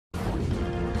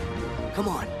Come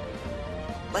on.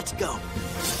 Let's go.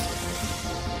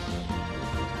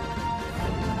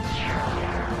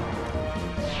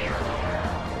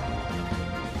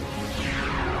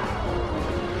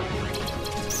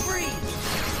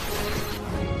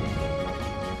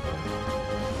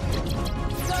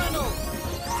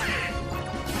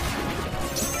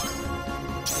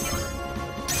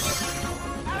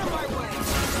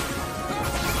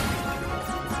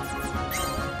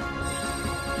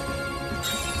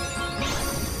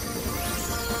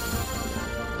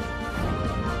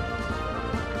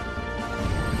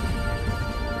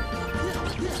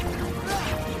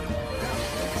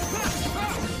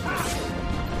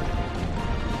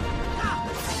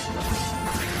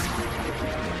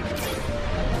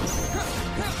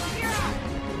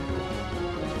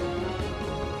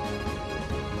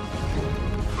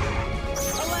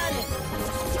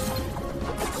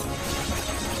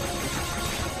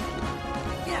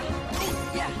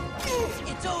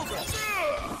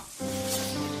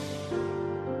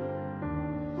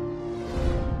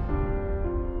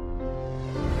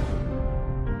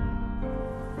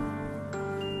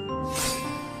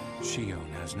 Shion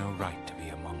has no right to be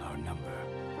among our number.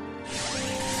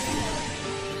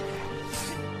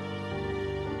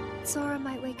 Sora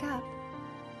might wake up,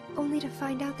 only to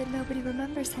find out that nobody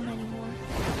remembers him anymore.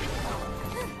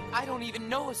 I don't even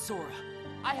know a Sora.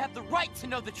 I have the right to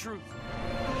know the truth.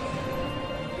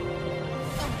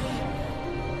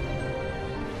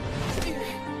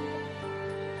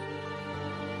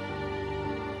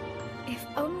 If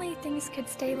only things could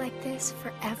stay like this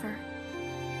forever.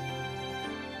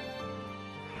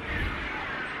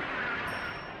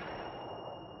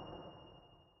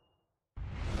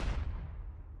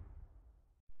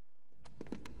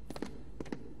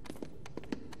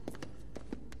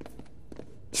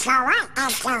 Sora,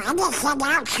 is there anything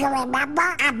else you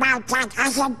remember about that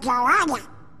other Gorilla?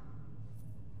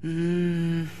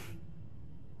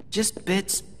 Just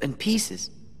bits and pieces.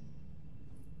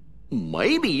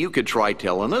 Maybe you could try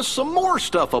telling us some more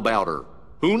stuff about her.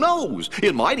 Who knows?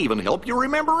 It might even help you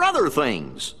remember other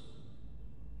things.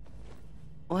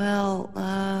 Well,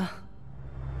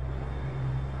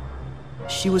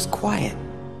 she was quiet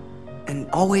and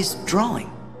always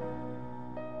drawing.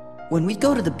 When we'd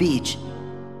go to the beach,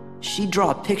 she'd draw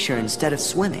a picture instead of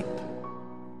swimming.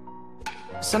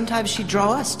 Sometimes she'd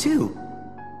draw us too.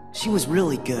 She was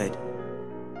really good.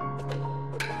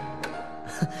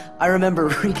 I remember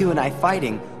Riku and I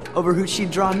fighting over who she'd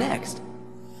draw next.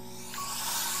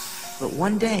 But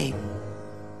one day,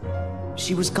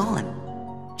 she was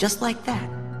gone, just like that.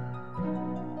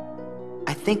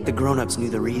 I think the grown-ups knew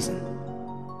the reason.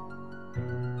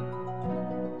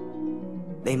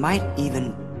 They might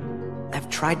even have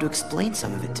tried to explain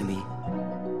some of it to me.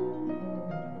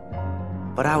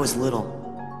 But I was little.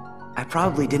 I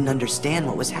probably didn't understand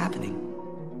what was happening.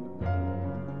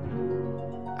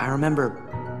 I remember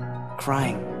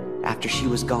crying after she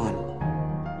was gone.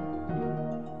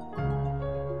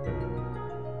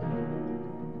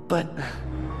 But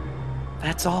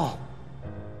that's all.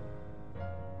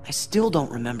 I still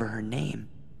don't remember her name.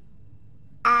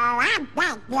 Oh, I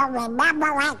bet you'll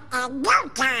remember it in no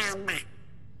time.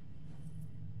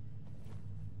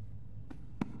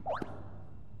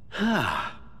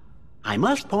 I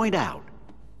must point out,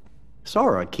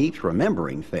 Sora keeps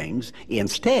remembering things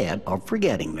instead of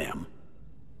forgetting them.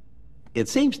 It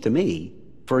seems to me,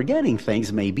 forgetting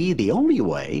things may be the only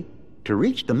way to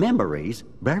reach the memories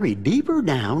buried deeper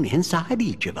down inside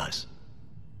each of us.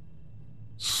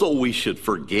 So we should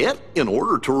forget in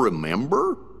order to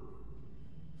remember?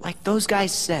 Like those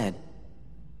guys said,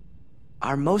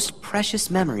 our most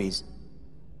precious memories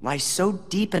lie so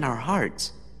deep in our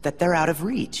hearts that they're out of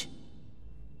reach.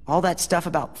 All that stuff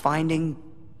about finding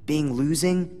being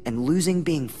losing, and losing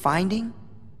being finding?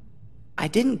 I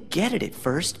didn't get it at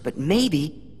first, but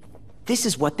maybe this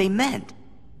is what they meant.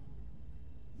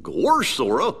 Gosh,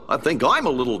 Sora, I think I'm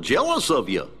a little jealous of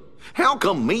you. How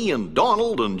come me and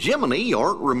Donald and Jiminy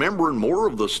aren't remembering more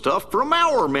of the stuff from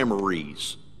our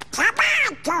memories? Come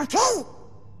on, Kopie!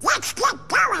 Let's get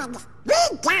going! We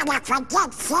gotta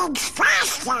forget things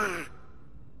faster!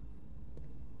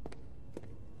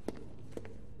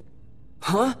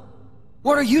 Huh?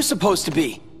 What are you supposed to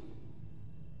be?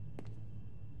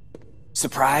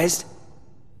 Surprised?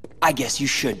 I guess you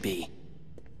should be.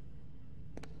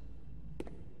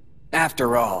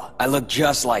 After all, I look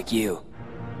just like you.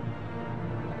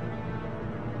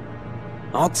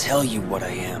 I'll tell you what I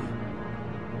am.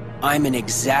 I'm an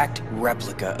exact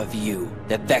replica of you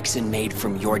that Vexen made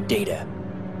from your data.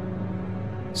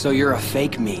 So you're a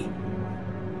fake me.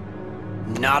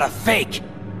 Not a fake!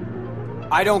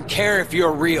 I don't care if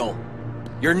you're real.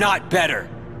 You're not better.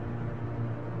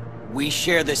 We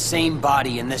share the same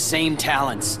body and the same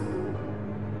talents.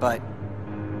 But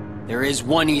there is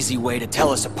one easy way to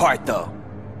tell us apart, though.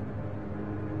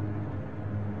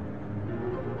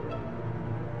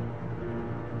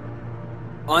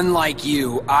 Unlike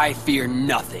you, I fear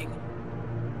nothing.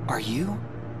 Are you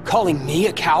calling me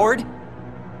a coward?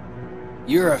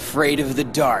 You're afraid of the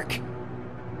dark.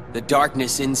 The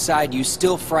darkness inside you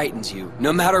still frightens you,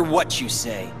 no matter what you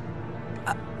say.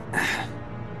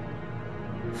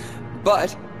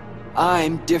 But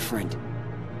I'm different.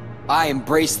 I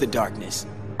embrace the darkness.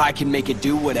 I can make it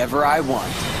do whatever I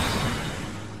want.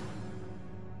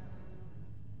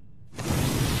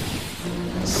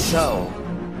 So,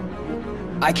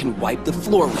 I can wipe the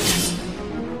floor with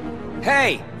it.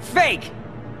 Hey, fake!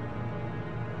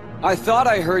 I thought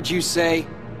I heard you say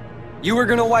you were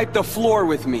gonna wipe the floor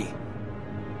with me.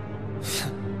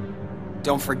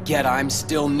 Don't forget I'm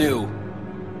still new.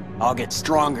 I'll get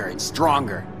stronger and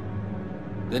stronger.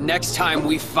 The next time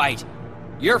we fight,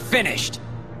 you're finished.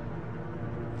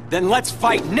 Then let's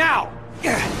fight now!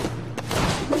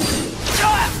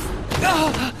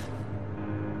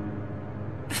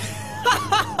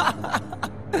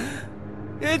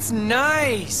 It's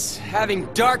nice having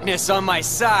darkness on my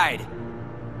side.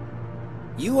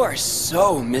 You are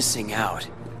so missing out.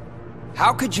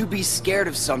 How could you be scared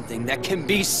of something that can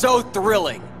be so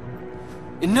thrilling?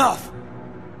 Enough!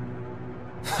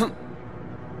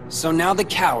 So now the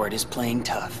coward is playing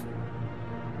tough.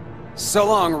 So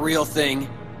long, real thing.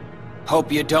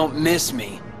 Hope you don't miss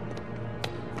me.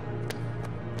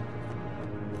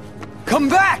 Come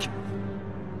back!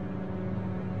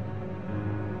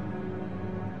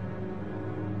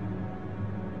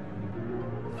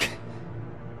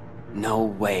 No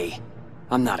way.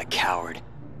 I'm not a coward.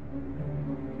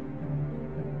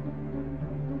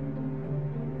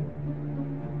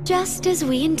 Just as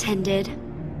we intended.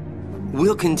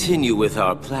 We'll continue with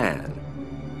our plan.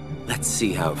 Let's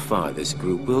see how far this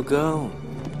group will go.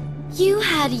 You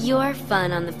had your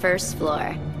fun on the first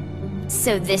floor.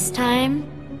 So this time,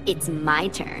 it's my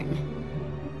turn.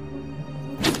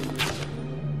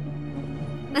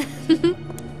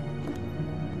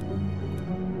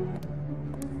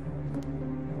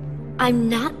 I'm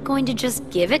not going to just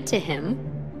give it to him.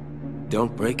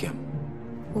 Don't break him.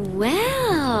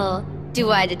 Well,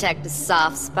 do I detect a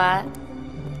soft spot?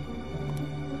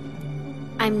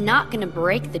 I'm not gonna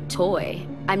break the toy.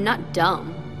 I'm not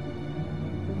dumb.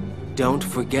 Don't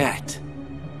forget.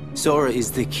 Sora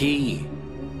is the key.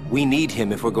 We need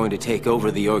him if we're going to take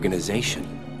over the organization.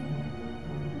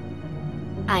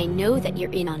 I know that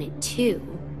you're in on it too.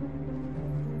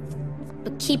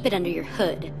 But keep it under your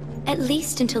hood. At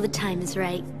least until the time is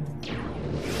right.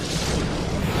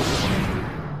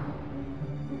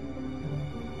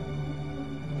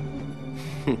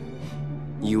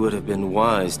 You would have been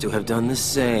wise to have done the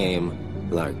same,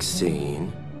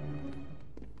 Larxene.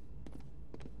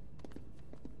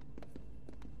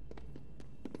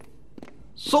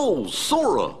 So,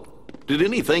 Sora, did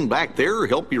anything back there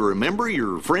help you remember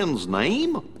your friend's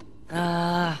name?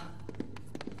 Her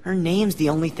name's the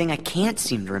only thing I can't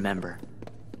seem to remember.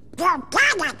 You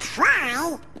gotta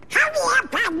try. Hurry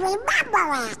up and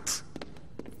remember it.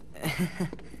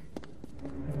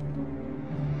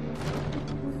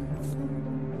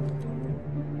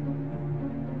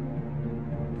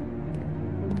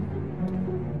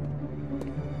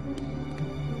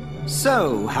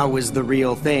 So, how was the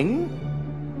real thing?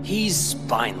 He's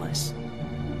spineless.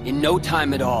 In no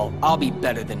time at all, I'll be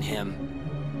better than him.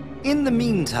 In the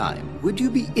meantime, would you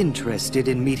be interested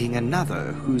in meeting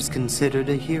another who's considered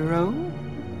a hero?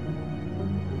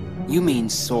 You mean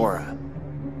Sora.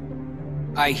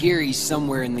 I hear he's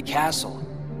somewhere in the castle.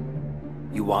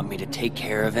 You want me to take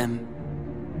care of him?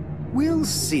 We'll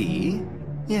see.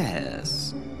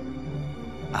 Yes.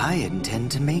 I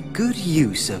intend to make good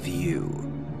use of you.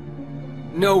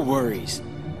 No worries.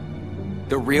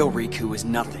 The real Riku is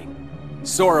nothing.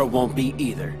 Sora won't be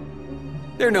either.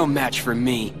 They're no match for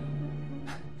me.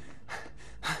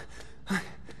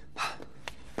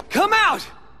 Come out!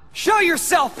 Show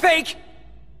yourself, fake!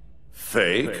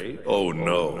 Fake? Oh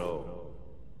no.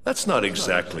 That's not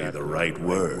exactly the right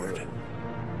word.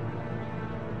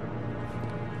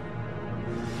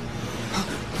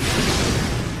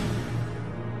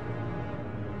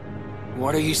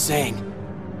 What are you saying?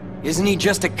 Isn't he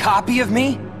just a copy of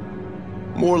me?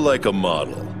 More like a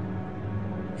model.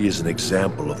 He is an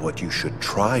example of what you should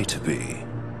try to be.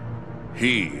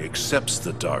 He accepts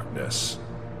the darkness.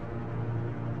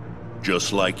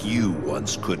 Just like you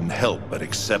once couldn't help but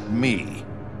accept me.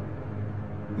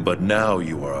 But now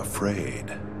you are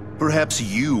afraid. Perhaps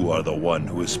you are the one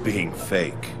who is being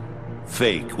fake.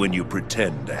 Fake when you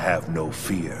pretend to have no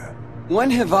fear. When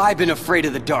have I been afraid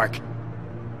of the dark?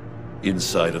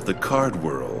 Inside of the card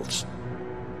worlds,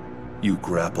 you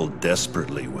grapple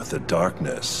desperately with the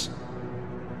darkness.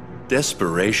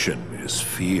 Desperation is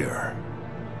fear.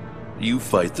 You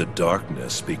fight the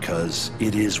darkness because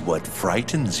it is what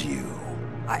frightens you.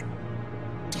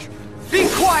 Be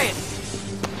quiet!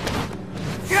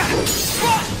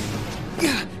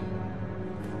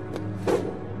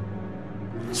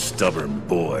 Stubborn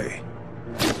boy.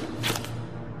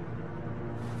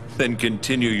 Then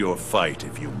continue your fight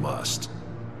if you must.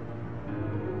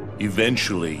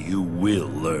 Eventually you will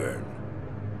learn.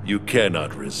 You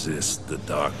cannot resist the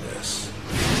darkness.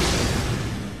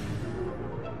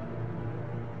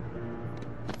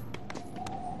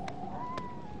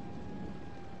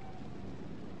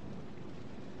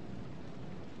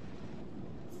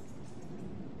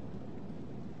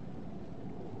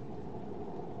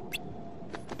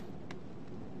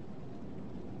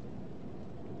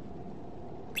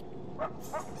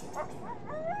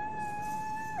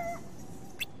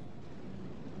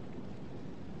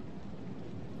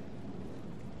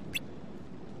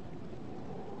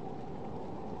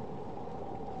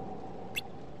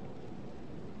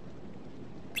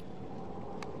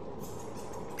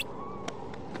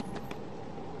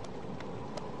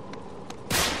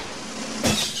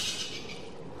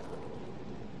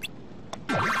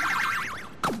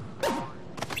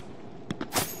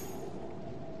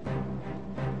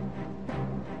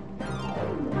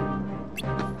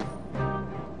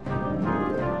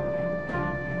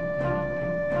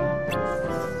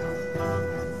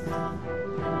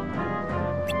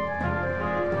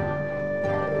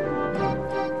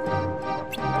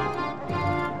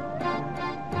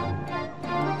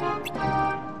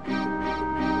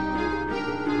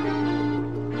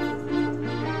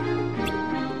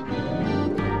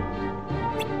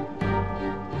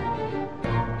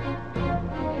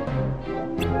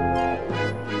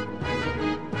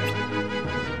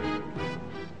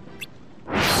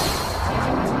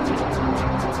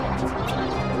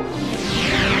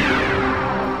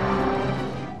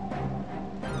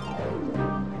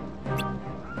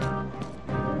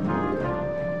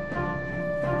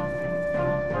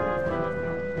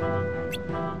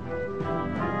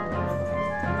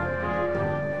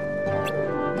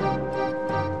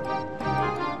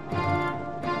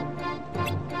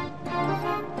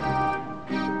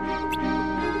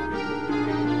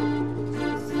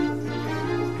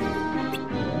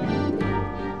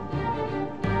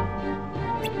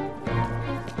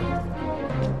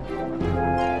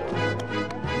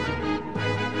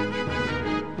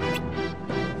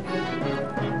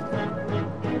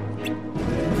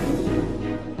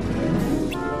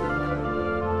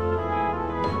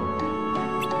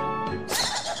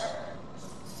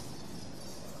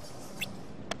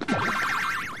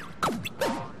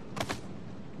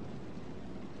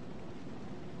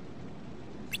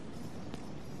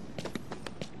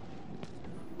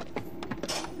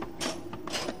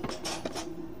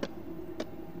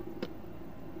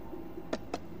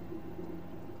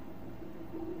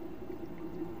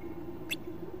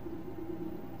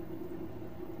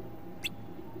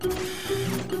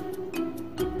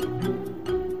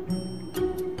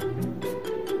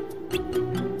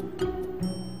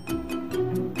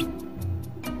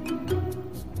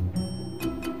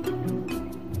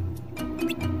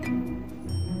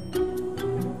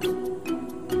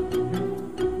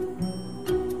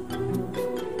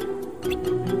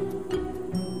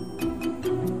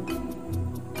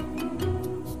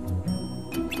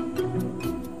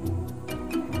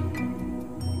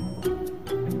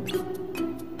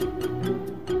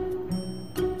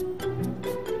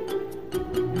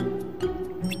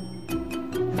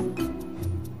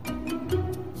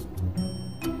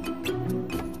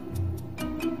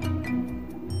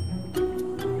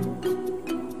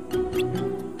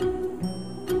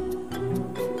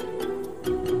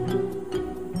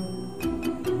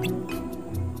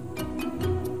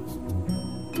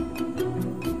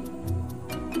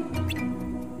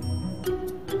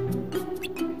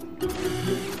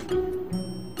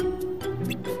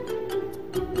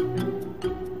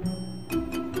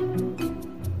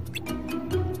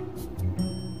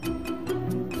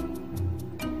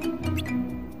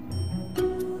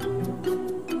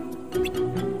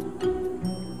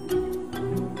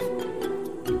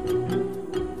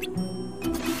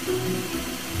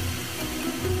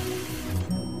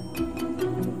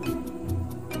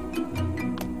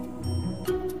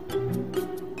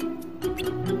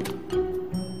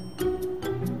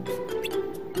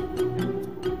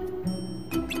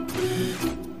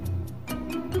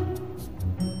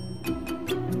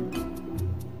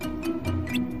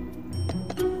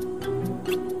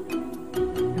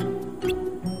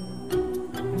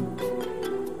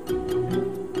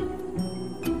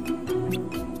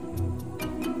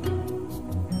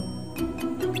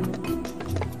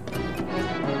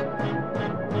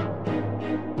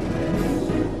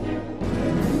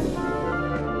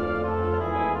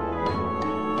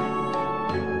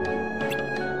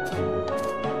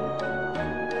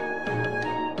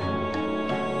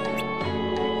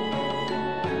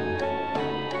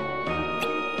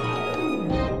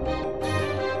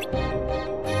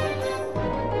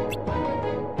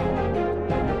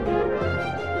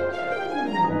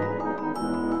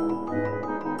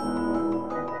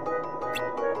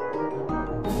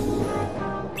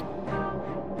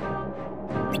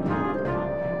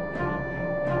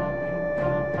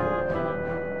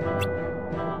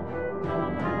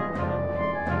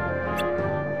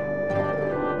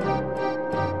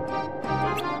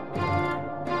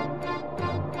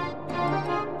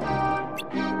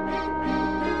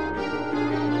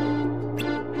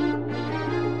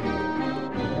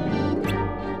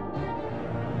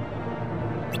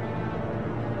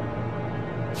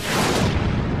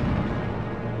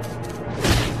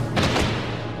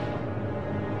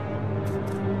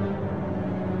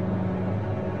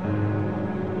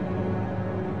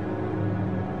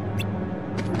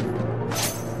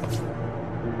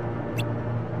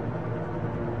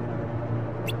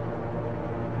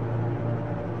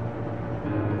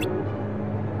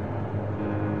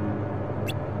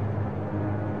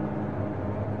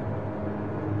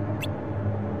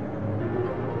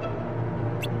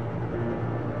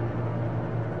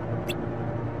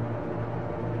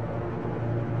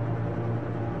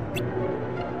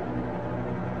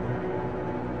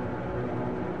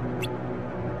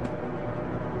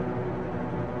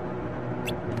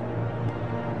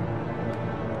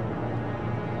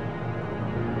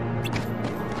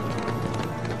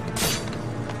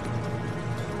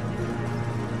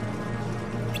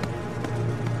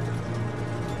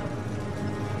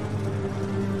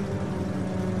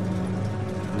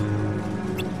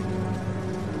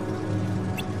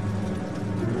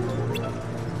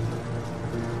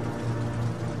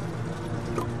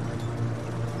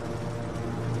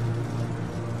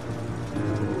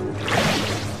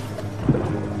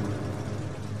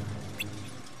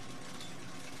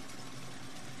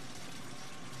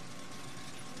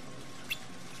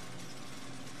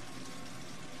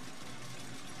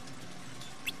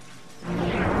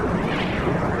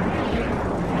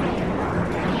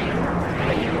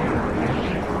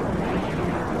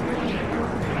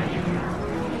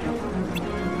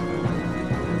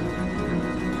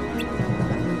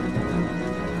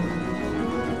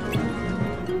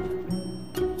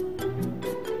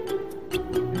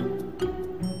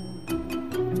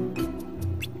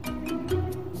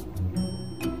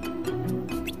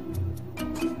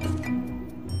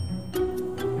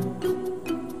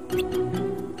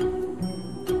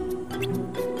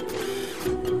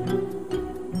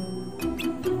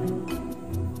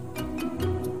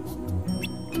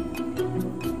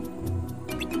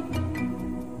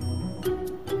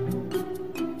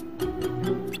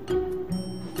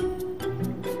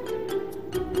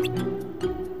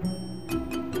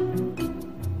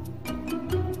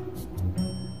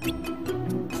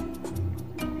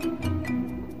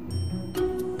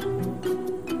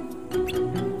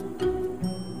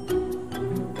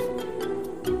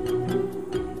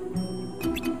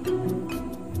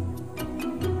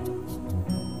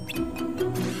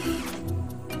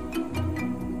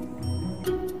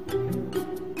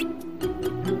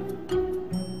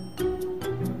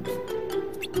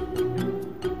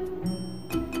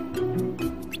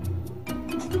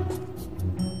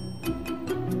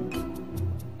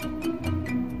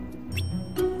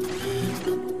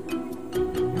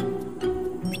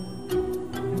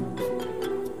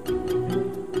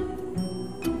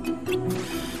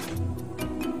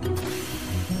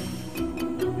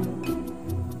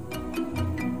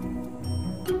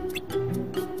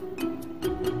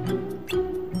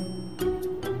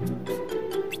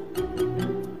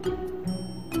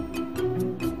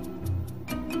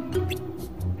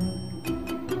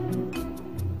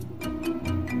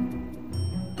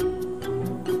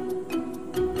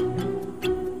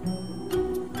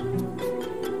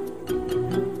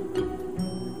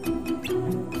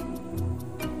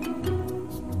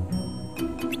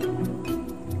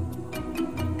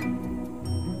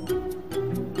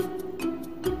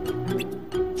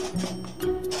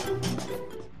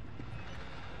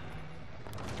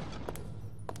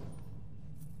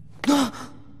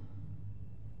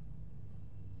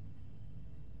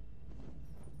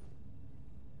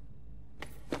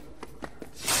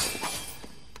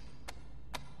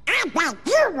 that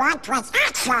you want was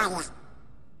actually.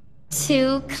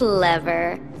 Too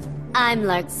clever. I'm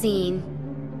Larxene.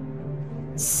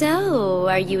 So,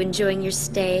 are you enjoying your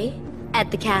stay at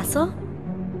the castle?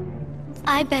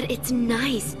 I bet it's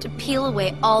nice to peel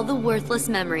away all the worthless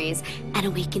memories and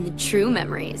awaken the true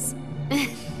memories.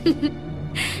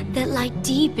 That lie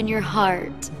deep in your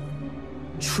heart.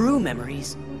 True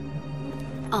memories?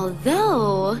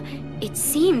 Although, it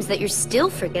seems that you're still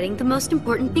forgetting the most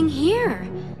important thing here.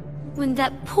 When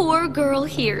that poor girl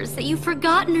hears that you've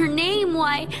forgotten her name,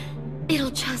 why,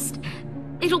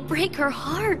 it'll break her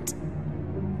heart.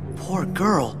 Poor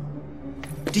girl.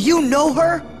 Do you know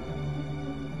her?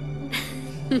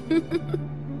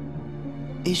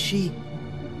 Is she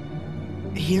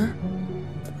here?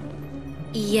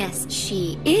 Yes,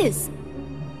 she is.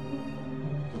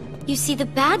 You see, the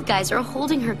bad guys are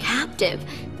holding her captive,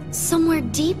 somewhere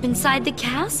deep inside the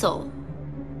castle.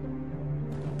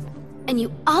 And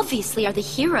you obviously are the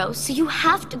hero, so you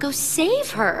have to go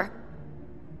save her.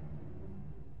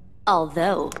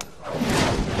 Although...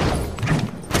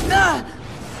 Ah!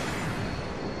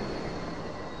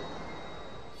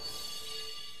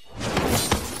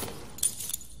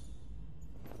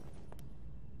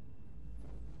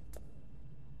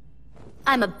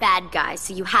 I'm a bad guy,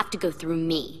 so you have to go through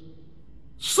me.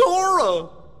 Sora!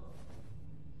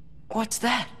 What's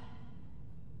that?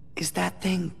 Is that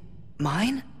thing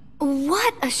mine?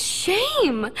 What a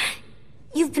shame!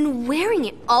 You've been wearing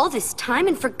it all this time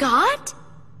and forgot?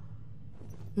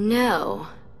 No,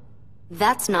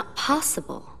 that's not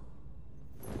possible.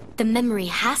 The memory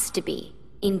has to be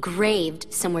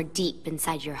engraved somewhere deep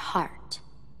inside your heart.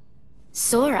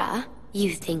 Sora,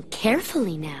 you think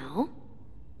carefully now.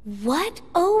 What,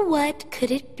 oh what could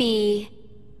it be?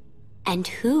 And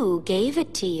who gave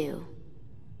it to you?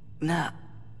 Meh.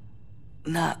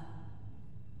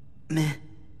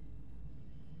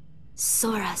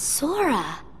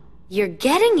 Sora, you're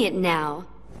getting it now.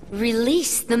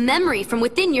 Release the memory from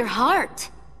within your heart.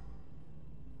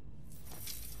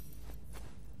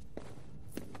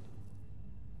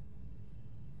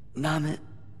 Namine.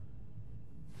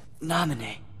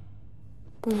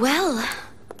 Well,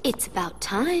 it's about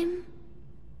time.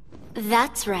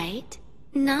 That's right,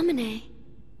 Namine.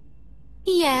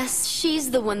 Yes,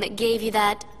 she's the one that gave you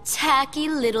that tacky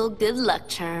little good luck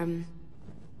charm.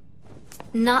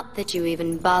 Not that you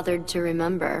even bothered to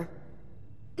remember.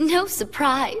 No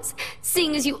surprise,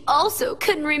 seeing as you also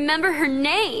couldn't remember her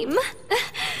name.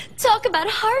 Talk about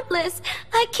heartless,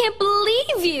 I can't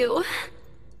believe you.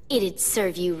 It'd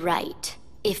serve you right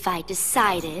if I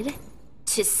decided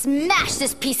to smash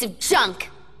this piece of junk.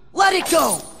 Let it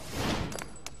go!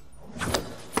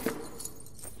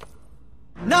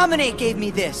 Nominate gave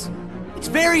me this. It's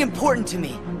very important to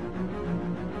me.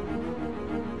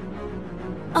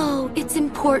 Oh, it's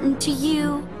important to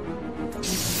you.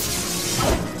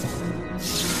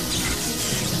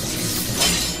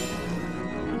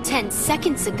 Ten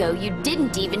seconds ago, you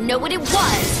didn't even know what it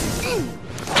was.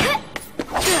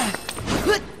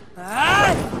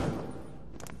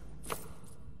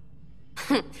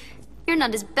 You're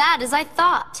not as bad as I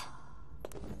thought.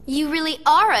 You really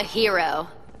are a hero.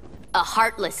 A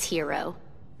heartless hero.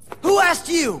 Who asked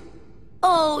you?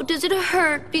 Oh, does it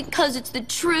hurt because it's the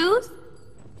truth?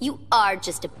 You are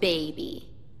just a baby.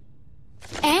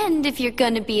 And if you're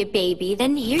gonna be a baby,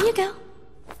 then here you go.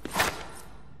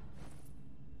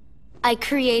 I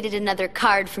created another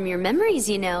card from your memories,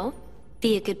 you know.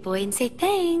 Be a good boy and say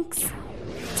thanks.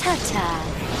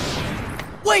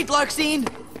 Ta-ta. Wait, Larxene!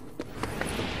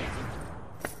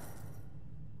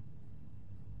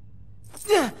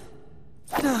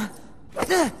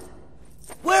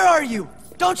 Where are you?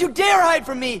 Don't you dare hide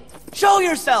from me! Show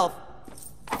yourself!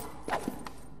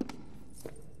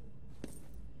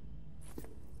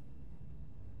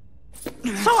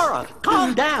 Sora,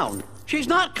 calm down. She's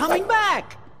not coming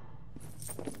back.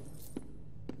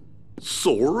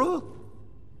 Sora?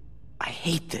 I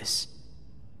hate this.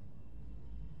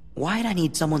 Why'd I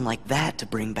need someone like that to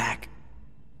bring back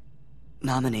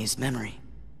Namine's memory?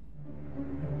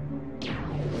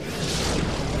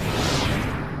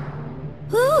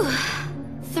 Whew.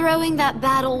 Throwing that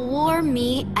battle wore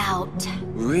me out.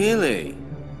 Really?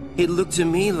 It looked to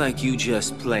me like you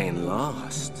just plain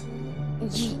lost.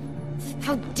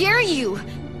 How dare you!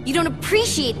 You don't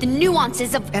appreciate the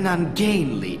nuances of an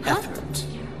ungainly effort.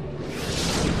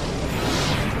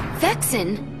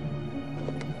 Vexen?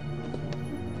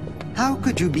 How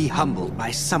could you be humbled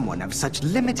by someone of such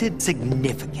limited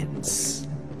significance?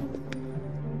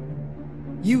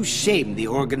 You shame the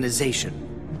organization.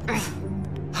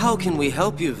 How can we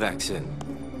help you, Vexen?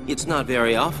 It's not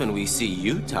very often we see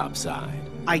you topside.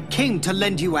 I came to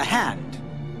lend you a hand.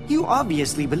 You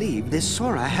obviously believe this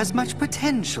Sora has much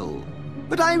potential,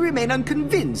 but I remain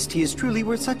unconvinced he is truly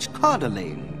worth such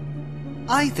coddling.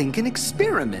 I think an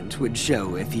experiment would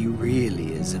show if he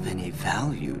really is of any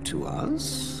value to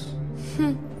us.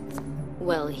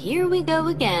 Well, here we go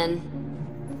again.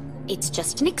 It's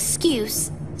just an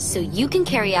excuse, so you can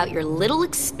carry out your little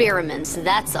experiments,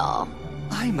 that's all.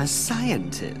 I'm a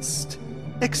scientist.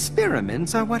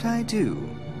 Experiments are what I do.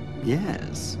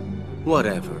 Yes.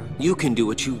 Whatever. You can do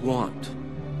what you want.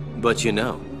 But you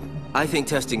know, I think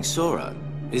testing Sora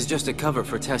is just a cover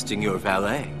for testing your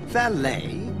valet.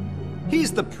 Valet?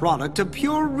 He's the product of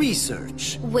pure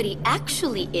research. What he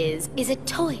actually is a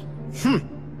toy.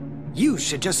 You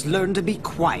should just learn to be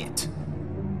quiet.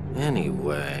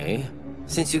 Anyway,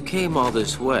 since you came all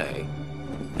this way,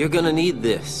 you're gonna need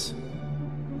this.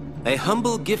 A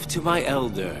humble gift to my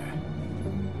elder.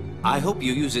 I hope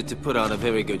you use it to put on a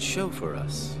very good show for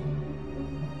us.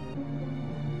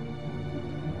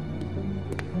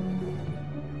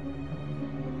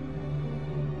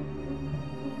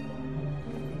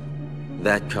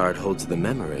 That card holds the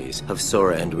memories of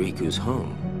Sora and Riku's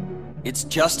home. It's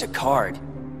just a card.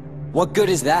 What good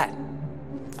is that?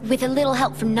 With a little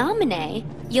help from Namine,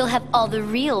 you'll have all the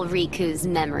real Riku's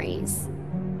memories.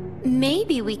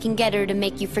 Maybe we can get her to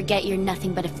make you forget you're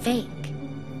nothing but a fake.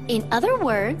 In other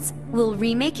words, we'll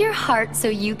remake your heart so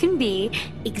you can be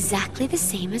exactly the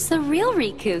same as the real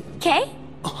Riku, okay?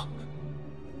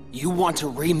 You want to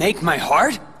remake my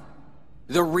heart?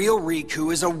 The real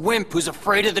Riku is a wimp who's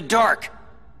afraid of the dark.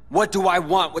 What do I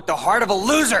want with the heart of a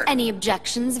loser? Any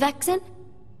objections, Vexen?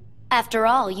 After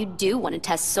all, you do want to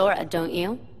test Sora, don't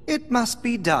you? It must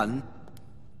be done.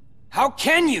 How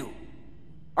can you?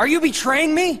 Are you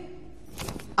betraying me?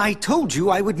 I told you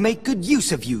I would make good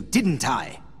use of you, didn't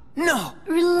I? No.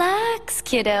 Relax,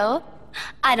 kiddo.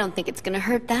 I don't think it's gonna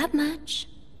hurt that much.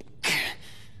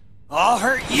 I'll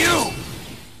hurt you!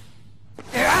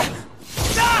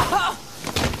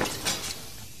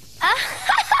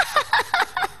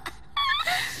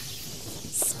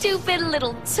 Stupid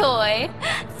little toy.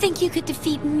 Think you could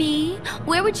defeat me?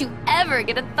 Where would you ever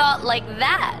get a thought like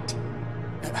that?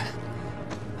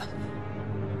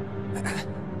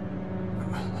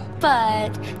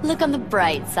 But look on the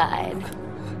bright side.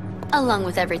 Along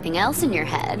with everything else in your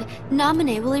head,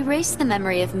 Namine will erase the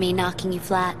memory of me knocking you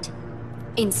flat.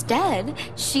 Instead,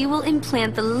 she will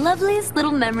implant the loveliest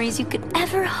little memories you could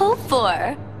ever hope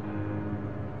for.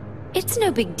 It's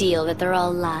no big deal that they're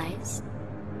all lies.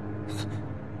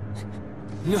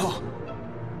 No.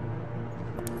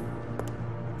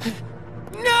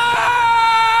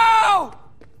 No!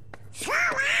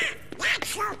 Sora, not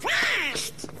so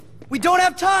fast! We don't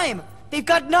have time! They've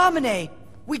got Namine!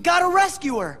 We gotta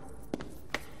rescue her!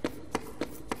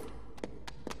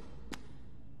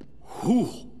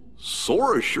 Whew.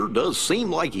 Sora sure does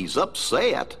seem like he's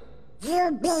upset.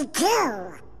 You be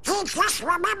too. He just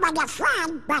remembered a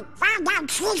friend, but found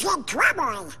out she's in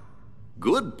trouble.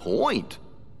 Good point.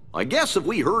 I guess if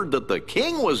we heard that the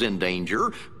king was in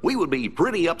danger, we would be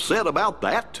pretty upset about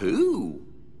that too.